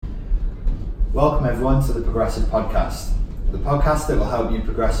Welcome everyone to the Progressive Podcast, the podcast that will help you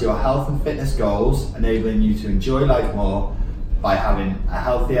progress your health and fitness goals, enabling you to enjoy life more by having a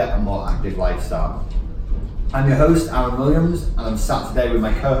healthier and more active lifestyle. I'm your host, Aaron Williams, and I'm sat today with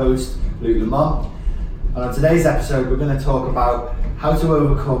my co-host, Luke Lamont. And on today's episode, we're going to talk about how to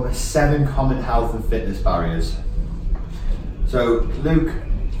overcome 7 common health and fitness barriers. So, Luke,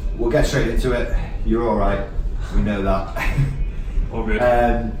 we'll get straight into it. You're all right. We know that. All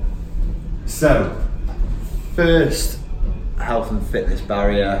good. So, first health and fitness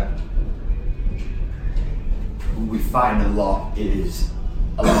barrier we find a lot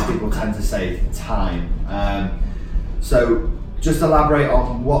of people tend to say time. So, just elaborate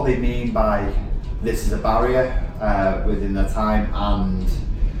on what they mean by this is a barrier within their time,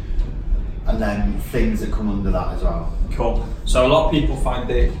 and then things that come under that as well. Cool. So a lot of people find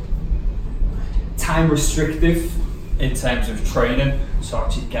it time restrictive in terms of training, so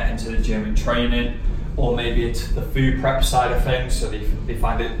actually getting to the gym and training, or maybe it's the food prep side of things, so they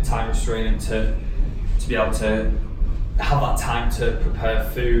find it time restraining to be able to have that time to prepare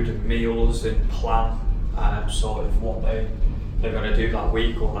food and meals and plan sort of what they're going to do that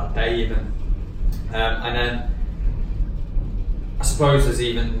week or that day even. And then I suppose there's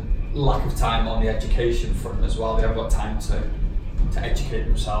even lack of time on the education front as well. They haven't got time to educate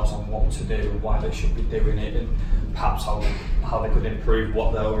themselves on what to do and why they should be doing it, and perhaps how they could improve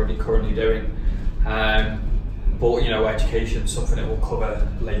what they're already currently doing. But education is something that we'll cover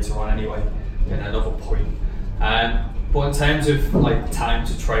later on anyway in another point. But in terms of like time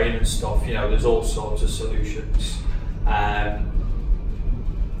to train and stuff, there's all sorts of solutions.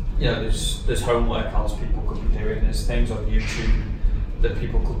 There's home workouts people could be doing. There's things on YouTube that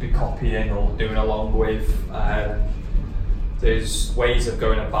people could be copying or doing along with. There's ways of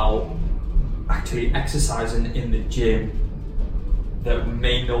going about actually exercising in the gym that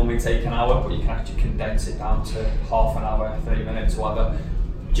may normally take an hour, but you can actually condense it down to half an hour, 30 minutes, whatever,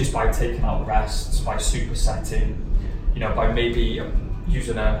 just by taking out rests, by supersetting, by maybe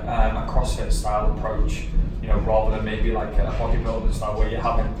using a CrossFit style approach, rather than maybe like a bodybuilder style where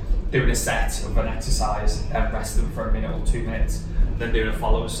you're doing a set of an exercise and resting for a minute or 2 minutes, then doing a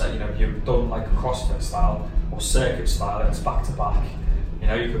follow-up set. You've done like a CrossFit style or circuit style, and it's back to back.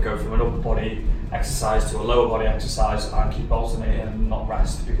 You could go from an upper body exercise to a lower body exercise and keep alternating and not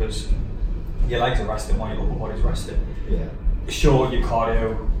rest, because your legs are resting while your upper body's resting. Yeah. Sure, your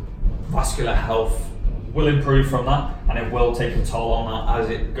cardiovascular health will improve from that, and it will take a toll on that as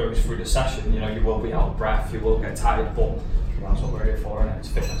it goes through the session. You will be out of breath, you will get tired, but that's what we're here for, and it's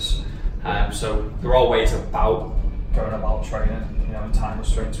fitness. So there are ways about going about training, and time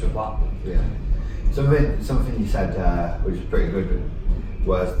restraints with that. Yeah. Something you said which was pretty good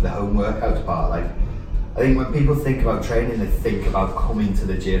was the home workouts part. Like, I think when people think about training, they think about coming to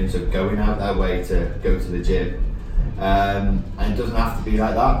the gym, so going out their way to go to the gym. And it doesn't have to be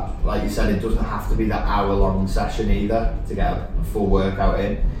like that. Like you said, it doesn't have to be that hour-long session either to get a full workout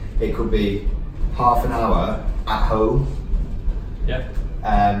in. It could be half an hour at home. Yeah.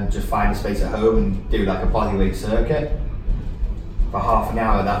 Just find a space at home and do like a bodyweight circuit for half an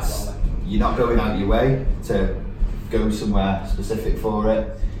hour. You're not going out your way to go somewhere specific for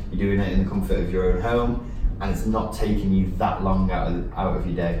it. You're doing it in the comfort of your own home, and it's not taking you that long out of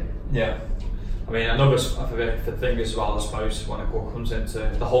your day. Yeah. I mean, another thing as well, I suppose, when it comes into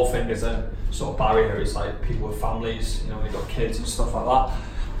the whole thing as a sort of barrier, is like people with families, they've got kids and stuff like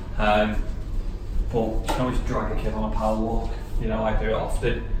that. But you can always drag a kid on a power walk. I do it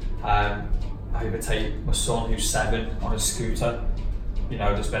often. I either take my son, who's 7, on a scooter.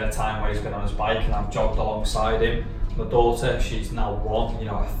 There's been a time where he's been on his bike and I've jogged alongside him. My daughter, she's now 1,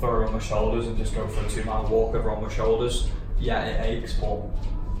 I throw her on my shoulders and just go for a 2-mile walk over on my shoulders. Yeah, it aches, but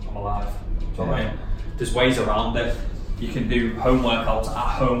I'm alive. Do you know what I mean? There's ways around it. You can do home workouts at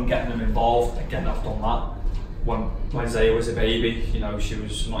home, getting them involved. Again, I've done that. When Zaya was a baby, she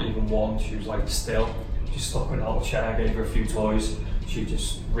was not even 1, she was like still. She stuck in a little chair, gave her a few toys. She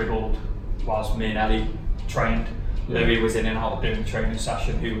just wriggled whilst me and Ellie trained. Libby was in and out doing the training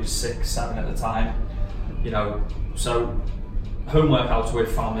session, who was 6, 7 at the time. So home workouts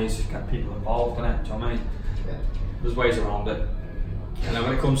with families, just get people involved in it, do you know what I mean? Yeah. There's ways around it. And then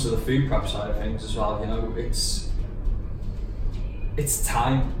when it comes to the food prep side of things as well, it's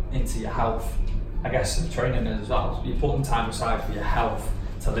time into your health. I guess the training is as well. You're putting time aside for your health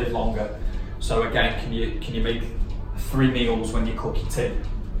to live longer. So again, can you make 3 meals when you cook your tea?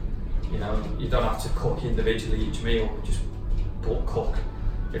 You don't have to cook individually each meal, just bulk cook.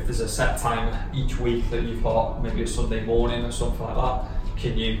 If there's a set time each week that you've got, maybe a Sunday morning or something like that,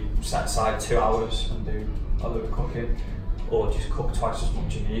 can you set aside 2 hours and do a load of cooking? or just cook twice as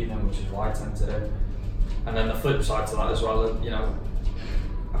much in the evening, which is what I tend to do. And then the flip side to that as well, you know,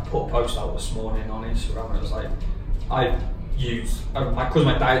 I put a post out this morning on Instagram and it was like, because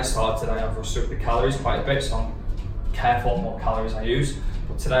my diet started today, I've restricted calories quite a bit, so I'm careful on what calories I use.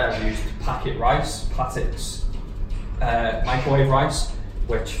 But today I've used packet rice, Patek's microwave rice,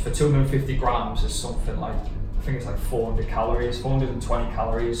 which for 250 grams is something like, I think it's like 400 calories, 420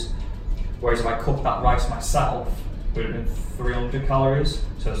 calories. Whereas if I cooked that rice myself, it would have been 300 calories.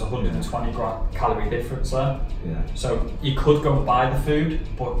 So there's a 120 calorie difference there. Yeah. So you could go and buy the food,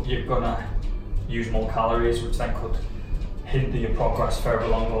 but you're gonna use more calories, which then could hinder your progress further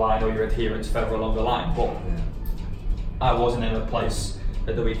along the line or your adherence further along the line. But I wasn't in a place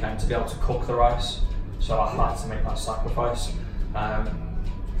at the weekend to be able to cook the rice, so I had to make that sacrifice.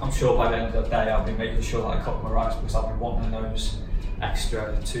 I'm sure by the end of the day I'll be making sure that I cook my rice because I'll be wanting those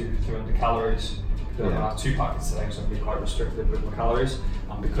extra 200-300 calories. I'm going to have 2 packets today, so I'll be quite restricted with my calories,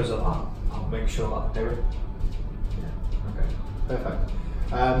 and because of that, I'll make sure that I do it. Yeah. Okay. Perfect.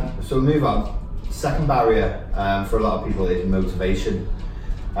 So we'll move on. Second barrier for a lot of people is motivation.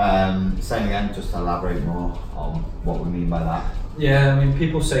 Same again, just to elaborate more on what we mean by that. Yeah, I mean,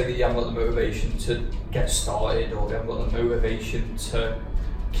 people say that you haven't got the motivation to get started, or they haven't got the motivation to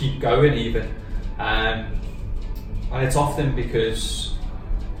keep going even. And it's often because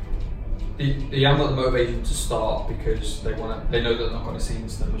they haven't got the motivation to start because they know that they're not going to see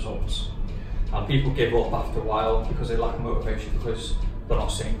instant results. And people give up after a while because they lack motivation, because they're not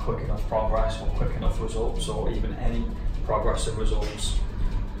seeing quick enough progress or quick enough results, or even any progressive results.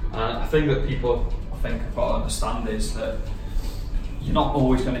 And I think that people have got to understand is that you're not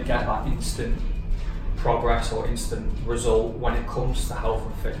always going to get that instant progress or instant result when it comes to health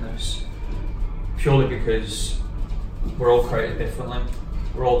and fitness, purely because we're all created differently.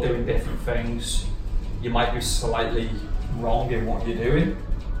 We're all doing different things. You might be slightly wrong in what you're doing,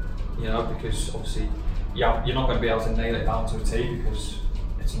 you know, because obviously you're not going to be able to nail it down to a T because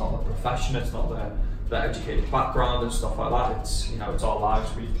it's not the profession, it's not the educated background and stuff like that. It's, you know, it's our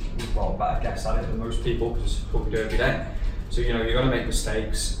lives. We've got a better guess at it than most people because it's what we do every day. So, you know, you're going to make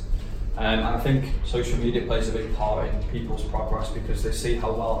mistakes. And I think social media plays a big part in people's progress because they see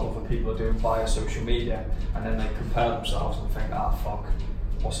how well other people are doing via social media, and then they compare themselves and think, fuck,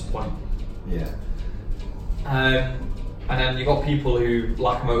 what's the point? Yeah. And then you've got people who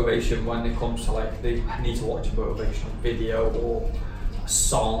lack motivation when it comes to, like, they need to watch a motivational video or a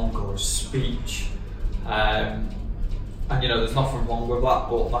song or a speech. And you know, there's nothing wrong with that,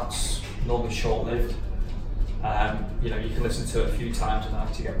 but that's normally short-lived. You know, you can listen to it a few times and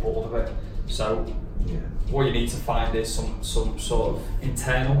actually get bored of it. So what you need to find is some sort of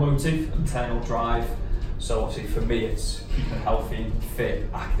internal motive, internal drive. So obviously for me, it's keeping healthy, fit,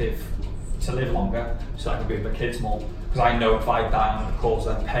 active to live longer, so I can be with my kids more. Because I know if I die, I'm going to cause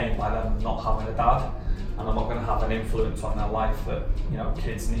them pain by them not having a dad, and I'm not going to have an influence on their life that, you know,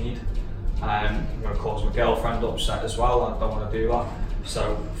 kids need. I'm going to cause my girlfriend upset as well. I don't want to do that.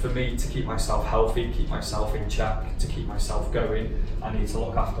 So for me to keep myself healthy, keep myself in check, to keep myself going, I need to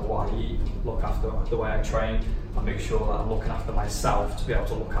look after what I eat, look after the way I train, and make sure that I'm looking after myself to be able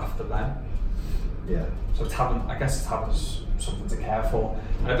to look after them. Yeah. So it's having something to care for,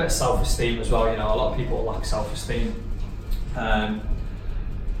 and a bit of self-esteem as well. You know, a lot of people lack self-esteem, and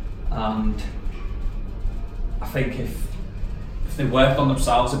I think if they worked on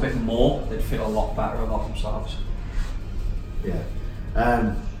themselves a bit more, they'd feel a lot better about themselves. Yeah.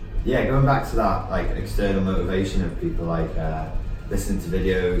 Going back to that, like, external motivation of people, like listening to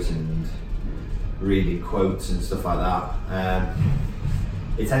videos and reading quotes and stuff like that.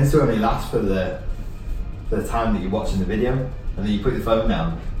 It tends to only last for the time that you're watching the video, and then you put your phone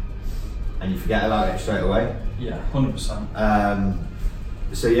down and you forget about it straight away. Yeah, 100%.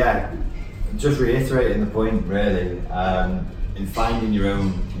 So yeah, just reiterating the point really, in finding your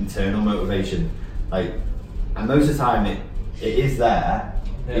own internal motivation, like, and most of the time it is there,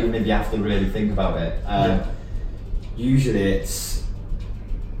 even if you have to really think about it. Usually it's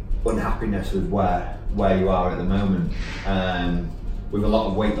unhappiness with where you are at the moment. With a lot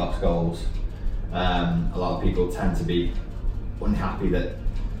of weight loss goals, a lot of people tend to be unhappy that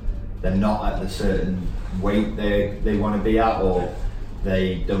they're not at the certain weight they want to be at, or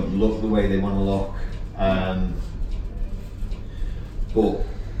they don't look the way they want to look. But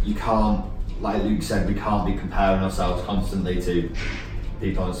you can't, like Luke said, we can't be comparing ourselves constantly to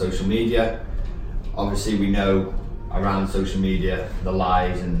people on social media. Obviously we know around social media the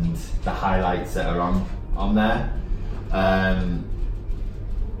lies and the highlights that are on there.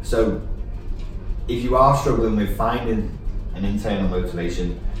 So if you are struggling with finding an internal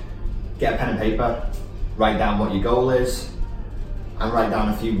motivation, get a pen and paper, write down what your goal is, and write down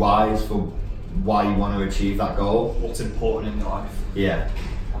a few whys for why you want to achieve that goal. What's important in your life? Yeah.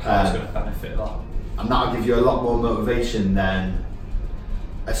 And how it's going to benefit that. And that'll give you a lot more motivation than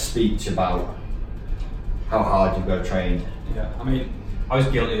a speech about how hard you've got to train. Yeah, I mean, I was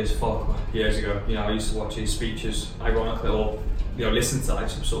guilty as fuck years ago. You know, I used to watch his speeches, ironically, or listen to like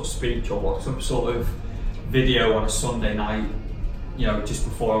some sort of speech or watch some sort of video on a Sunday night, just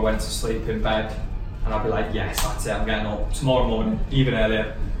before I went to sleep in bed, and I'd be like, yes, that's it, I'm getting up tomorrow morning, even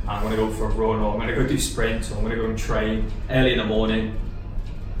earlier, and I'm going to go for a run, or I'm going to go do sprints, or I'm going to go and train early in the morning,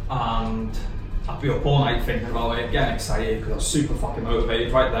 and I'd be up all night thinking about it, getting excited because I was super fucking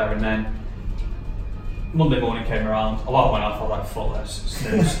motivated right there, and then Monday morning came around, alarm went off, I was like, fuck this,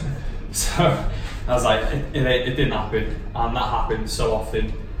 snooze. So I was like, it didn't happen, and that happened so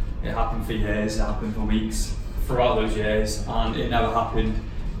often. It happened for years, it happened for weeks, throughout those years, and it never happened.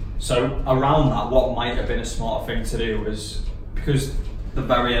 So around that, what might have been a smarter thing to do was, because the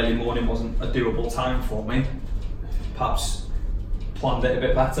very early morning wasn't a doable time for me, perhaps planned it a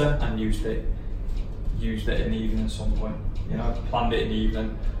bit better and used it in the evening at some point. Planned it in the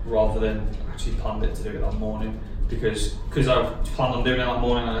evening rather than actually planned it to do it that morning, because I planned on doing it that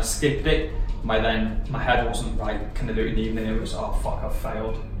morning and I skipped it. My head wasn't right, can I do it in the evening? It was, oh fuck, I've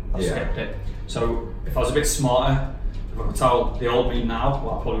failed, I skipped it. So if I was a bit smarter, if I could tell the old me now,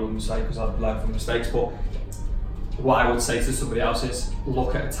 well I probably wouldn't say because I've learned from mistakes, but what I would say to somebody else is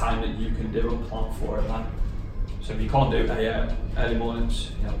look at a time that you can do and plan for it then. So if you can't do it early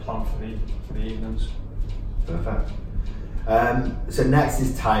mornings, plan for the evenings. Perfect. So next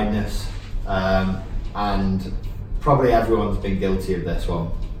is tiredness, and probably everyone's been guilty of this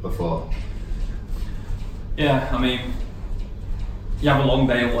one before. Yeah, I mean, you have a long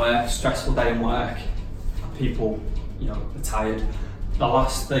day at work, stressful day in work, and people, are tired. The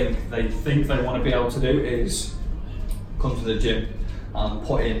last thing they think they want to be able to do is come to the gym and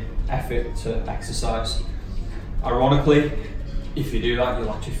put in effort to exercise. Ironically, if you do that,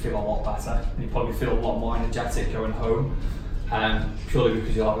 you'll actually feel a lot better. You probably feel a lot more energetic going home, purely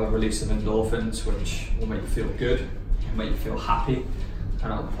because you'll have a release of endorphins, which will make you feel good, will make you feel happy,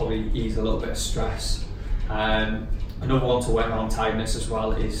 and it'll probably ease a little bit of stress. Another one to work around tiredness as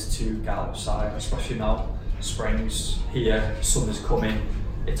well is to get outside, especially now. Spring's here, summer's coming,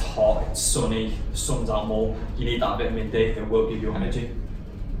 it's hot, it's sunny, the sun's out more. You need that vitamin D, it will give you energy.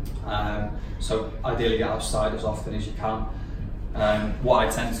 So ideally get outside as often as you can. What I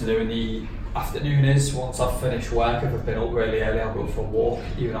tend to do in the afternoon is, once I've finished work, if I've been up really early, I'll go for a walk,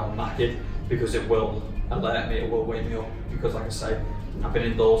 even though I'm knackered, because it will alert me, it will wake me up, because like I say, I've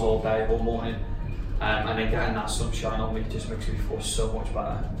been indoors all day, all morning, and then getting that sunshine on me just makes me feel so much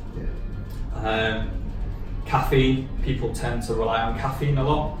better. Yeah. Caffeine, people tend to rely on caffeine a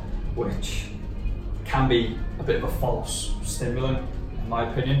lot, which can be a bit of a false stimulant, in my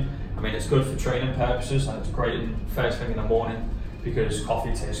opinion. I mean, it's good for training purposes and it's great first thing in the morning because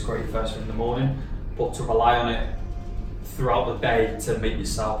coffee tastes great first thing in the morning, but to rely on it throughout the day to make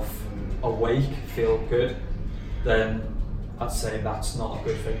yourself awake, feel good, then I'd say that's not a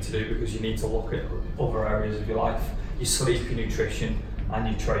good thing to do, because you need to look at other areas of your life, your sleep, your nutrition and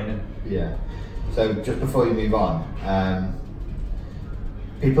your training. Yeah. So just before you move on,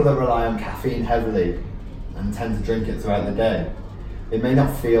 people that rely on caffeine heavily and tend to drink it throughout the day, they may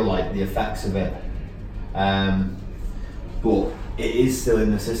not feel like the effects of it, but it is still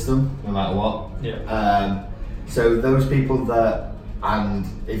in the system no matter what. Yeah. So those people that, and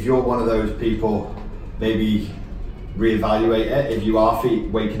if you're one of those people, maybe reevaluate it. If you are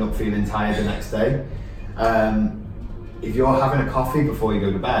waking up feeling tired the next day, if you're having a coffee before you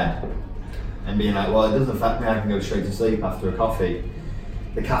go to bed and being like, well, it doesn't affect me, I can go straight to sleep after a coffee,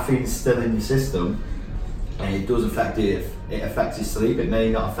 the caffeine's still in your system and it does affect it. It affects your sleep. It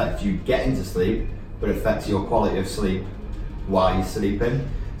may not affect you getting to sleep, but it affects your quality of sleep while you're sleeping.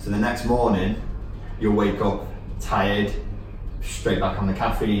 So the next morning you'll wake up tired, straight back on the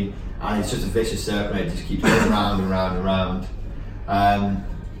caffeine, and it's just a vicious circle. It just keeps going round and round and round.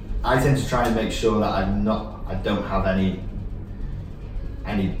 I tend to try and make sure that I don't have any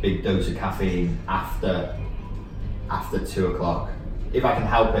big dose of caffeine after 2 o'clock. If I can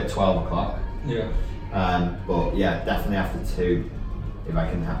help it, 12 o'clock. Yeah. But yeah, definitely after 2. If I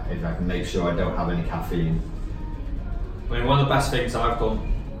can make sure I don't have any caffeine. I mean, one of the best things I've done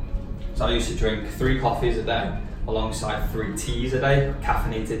is I used to drink 3 coffees a day alongside 3 teas a day,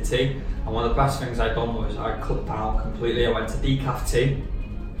 caffeinated tea. And one of the best things I'd done was I cut down completely. I went to decaf tea,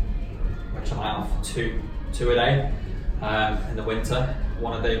 which I might have 2 a day in the winter,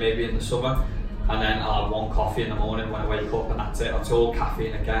 1 a day maybe in the summer, and then I'll have 1 coffee in the morning when I wake up, and that's it. That's all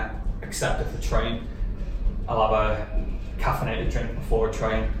caffeine I get, except if I train. I'll have a caffeinated drink before a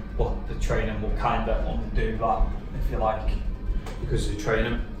train, but the training will kind of undo that, if you like, because of the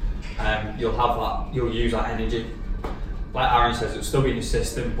training. You'll have that, you'll use that energy. Like Aaron says, it'll still be in your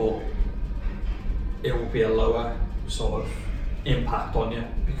system, but it will be a lower sort of impact on you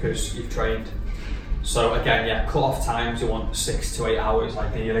because you've trained. So again, yeah, cut off times, you want 6 to 8 hours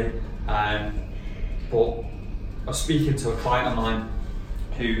ideally. But I was speaking to a client of mine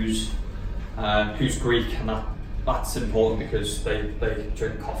who's Greek, and that's important because they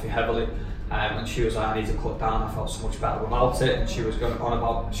drink coffee heavily. And she was like, I need to cut down, I felt so much better without it. And she was going on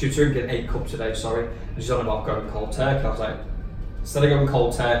about, she was drinking 8 cups a day, and she's on about going cold turkey. I was like, instead of going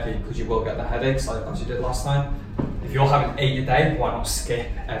cold turkey, because you will get the headaches like as you did last time, if you're having 8 a day, why not skip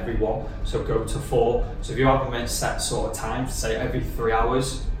every one? So go to 4. So if you have them in set sort of times, say every 3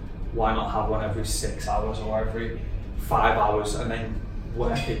 hours, why not have one every 6 hours or every 5 hours, and then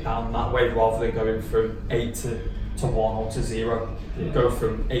work it down that way rather than going from 8 to 1 or to 0. Yeah. Go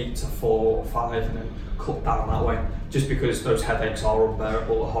from 8 to 4 or 5 and then cut down that way, just because those headaches are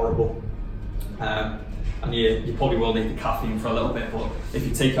unbearable or horrible. And you probably will need the caffeine for a little bit, but if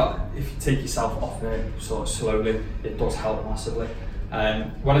you take yourself off it sort of slowly, it does help massively.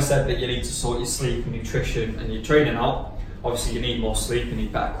 When I said that you need to sort your sleep and nutrition and your training out, obviously you need more sleep, you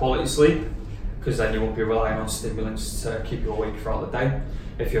need better quality sleep, because then you won't be relying on stimulants to keep you awake throughout the day.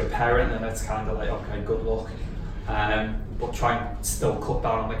 If you're a parent, then it's kind of like, okay, good luck. But try and still cut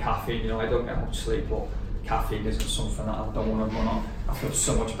down on the caffeine. You know, I don't get much sleep, but caffeine isn't something that I don't want to run on. I feel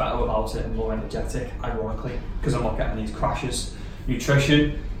so much better without it and more energetic, ironically, because I'm not getting these crashes.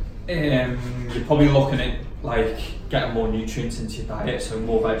 Nutrition, you're probably looking at like getting more nutrients into your diet, so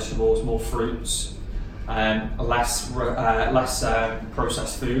more vegetables, more fruits, less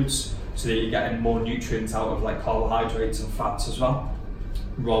processed foods, so that you're getting more nutrients out of like carbohydrates and fats as well,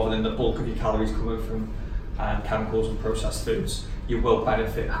 rather than the bulk of your calories coming from chemicals and processed foods. You will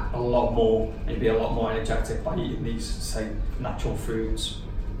benefit a lot more and be a lot more energetic by eating these, say, natural foods.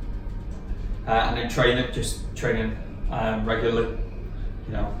 And then training regularly.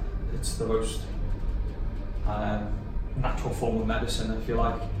 You know, it's the most natural form of medicine, if you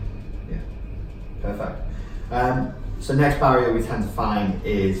like. Yeah, perfect. So next barrier we tend to find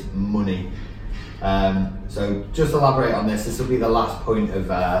is money. So just elaborate on this. This will be the last point of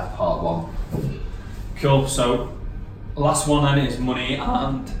part 1. Cool. So last one then is money,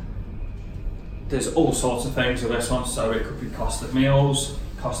 and there's all sorts of things with this one. So it could be cost of meals,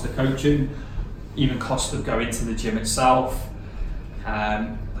 cost of coaching, even cost of going to the gym itself,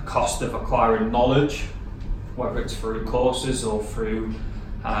 the cost of acquiring knowledge, whether it's through courses or through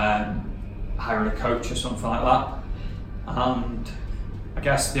hiring a coach or something like that. And I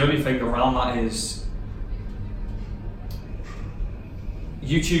guess the only thing around that is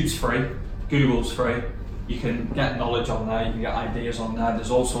YouTube's free, Google's free. You can get knowledge on there, you can get ideas on there.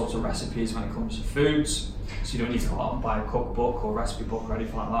 There's all sorts of recipes when it comes to foods, so you don't need to go out and buy a cookbook or recipe book or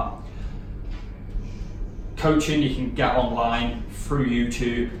anything like that. Coaching, you can get online through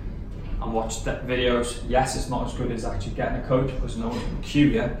YouTube and watch videos. Yes, it's not as good as actually getting a coach because no one's going to cue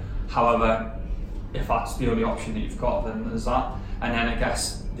you. However, if that's the only option that you've got, then there's that. And then I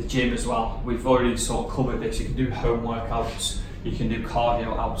guess the gym as well. We've already sort of covered this. You can do home workouts. You can do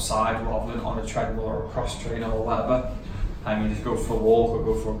cardio outside rather than on a treadmill or a cross trainer or whatever. You just go for a walk or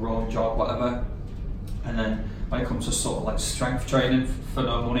go for a run, jog, whatever. And then when it comes to sort of like strength training for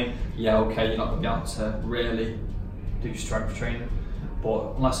no money, yeah, okay, you're not going to be able to really do strength training.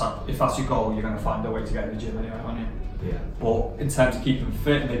 But if that's your goal, you're going to find a way to get in the gym anyway, aren't you? Yeah. But in terms of keeping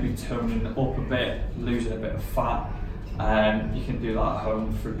fit, maybe toning up a bit, losing a bit of fat, you can do that at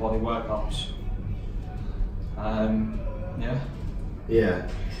home through body workouts.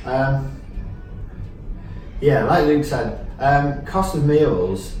 Like Luke said, cost of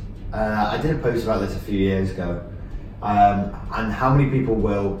meals, I did a post about this a few years ago, and how many people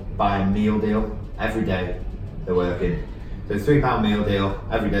will buy a meal deal every day they're working. So £3 meal deal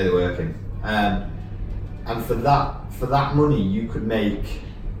every day they're working, and for that money you could make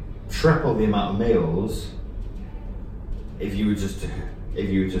triple the amount of meals if you were just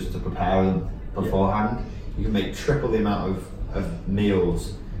to prepare them beforehand. Yeah. You can make triple the amount of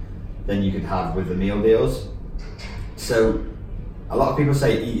meals than you could have with the meal deals. So a lot of people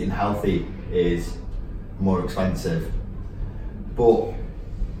say eating healthy is more expensive, but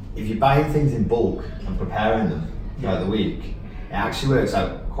if you're buying things in bulk and preparing them throughout the week, it actually works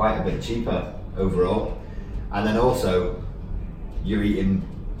out quite a bit cheaper overall. And then also you're eating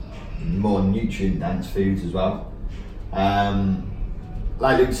more nutrient dense foods as well.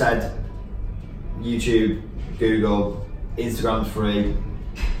 Like Luke said, YouTube, Google, Instagram's free.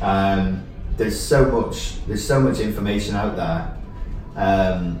 there's so much information out there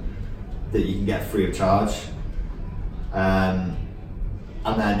that you can get free of charge. And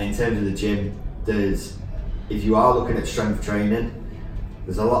then in terms of the gym, if you are looking at strength training,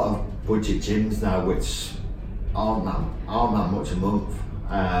 there's a lot of budget gyms now which aren't that much a month.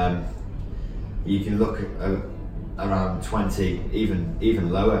 You can look at around 20,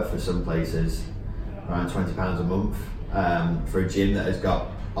 even lower for some places, around £20 a month for a gym that has got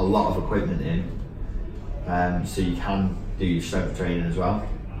a lot of equipment in, so you can do your strength training as well.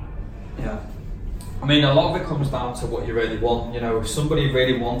 Yeah. I mean, a lot of it comes down to what you really want. You know, if somebody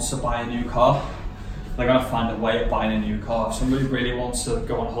really wants to buy a new car, they're going to find a way of buying a new car. If somebody really wants to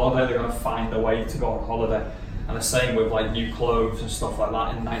go on holiday, they're going to find a way to go on holiday. And the same with like new clothes and stuff like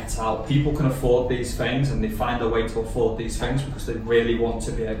that and nights out. People can afford these things, and they find a way to afford these things because they really want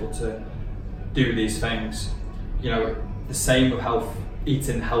to be able to do these things. You know, the same with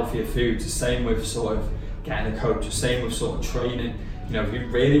eating healthier foods, the same with sort of getting a coach, the same with sort of training. You know, if you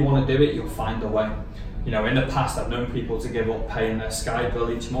really want to do it, you'll find a way. You know, in the past, I've known people to give up paying their Sky bill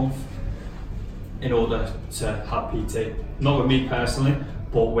each month in order to have PT. Not with me personally,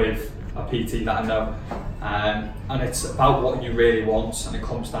 but with a PT that I know. And it's about what you really want, and it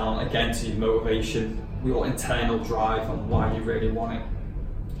comes down again to your motivation, your internal drive, and why you really want it.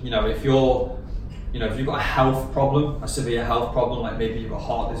 You know, if you've got a health problem, a severe health problem, like maybe you've got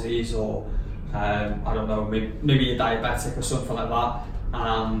heart disease or I don't know, maybe you're diabetic or something like that,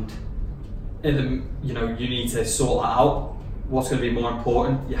 and you need to sort that out. What's going to be more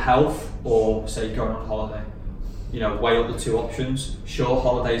important, your health or say going on holiday? You know, weigh up the two options. Sure,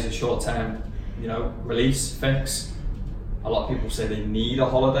 holidays are short-term, release, fix. A lot of people say they need a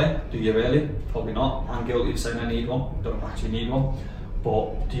holiday. Do you really? Probably not. I'm guilty of saying I need one. Don't actually need one.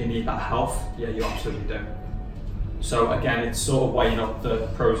 But do you need that health? Yeah, you absolutely do. So again, it's sort of weighing up the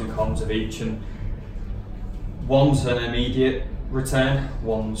pros and cons of each, and one's an immediate return,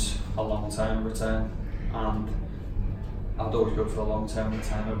 one's a long-term return, and I'd always go for the long-term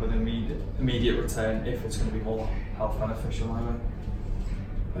return over the immediate return if it's going to be more health beneficial my way.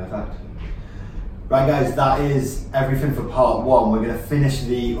 Perfect. Right guys, that is everything for part one. We're going to finish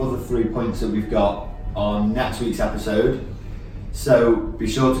the other 3 points that we've got on next week's episode. So be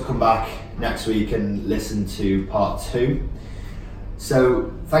sure to come back next week and listen to part 2.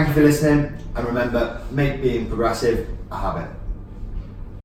 So thank you for listening, and remember, make being progressive a habit.